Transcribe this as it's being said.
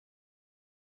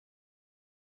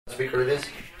Speaker it is.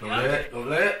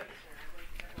 Doble.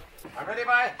 I'm ready,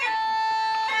 bye.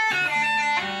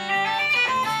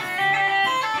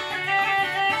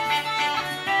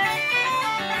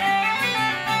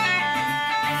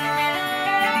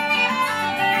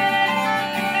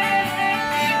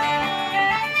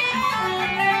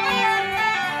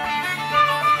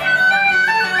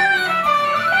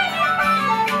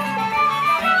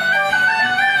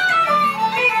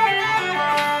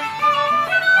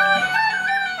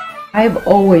 I've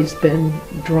always been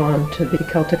drawn to the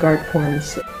Celtic art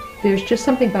forms. There's just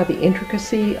something about the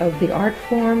intricacy of the art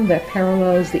form that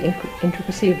parallels the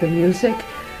intricacy of the music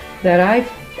that I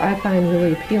find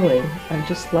really appealing. I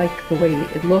just like the way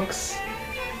it looks,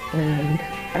 and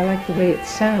I like the way it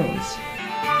sounds.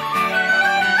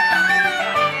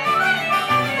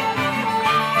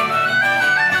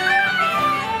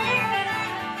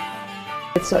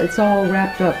 It's all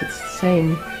wrapped up. It's the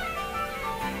same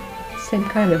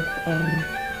kind of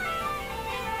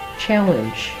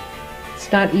challenge. It's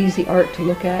not easy art to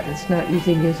look at. It's not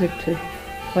easy music to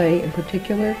play in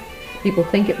particular. People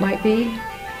think it might be,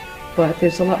 but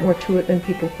there's a lot more to it than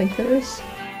people think there is.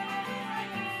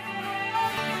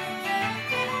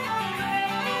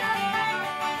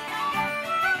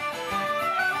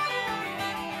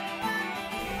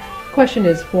 The question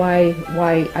is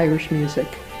why Irish music?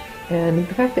 And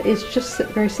the fact that it's just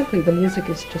very simply, the music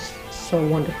is just so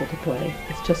wonderful to play.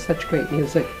 It's just such great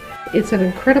music. It's an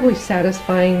incredibly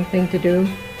satisfying thing to do.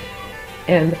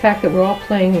 And the fact that we're all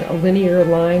playing a linear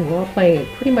line, we're all playing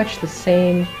pretty much the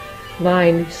same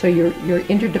line, so you're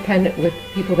interdependent with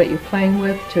people that you're playing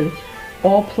with to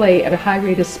all play at a high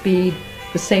rate of speed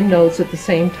the same notes at the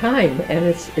same time. And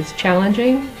it's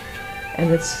challenging,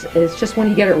 and it's just when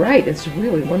you get it right, it's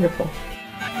really wonderful.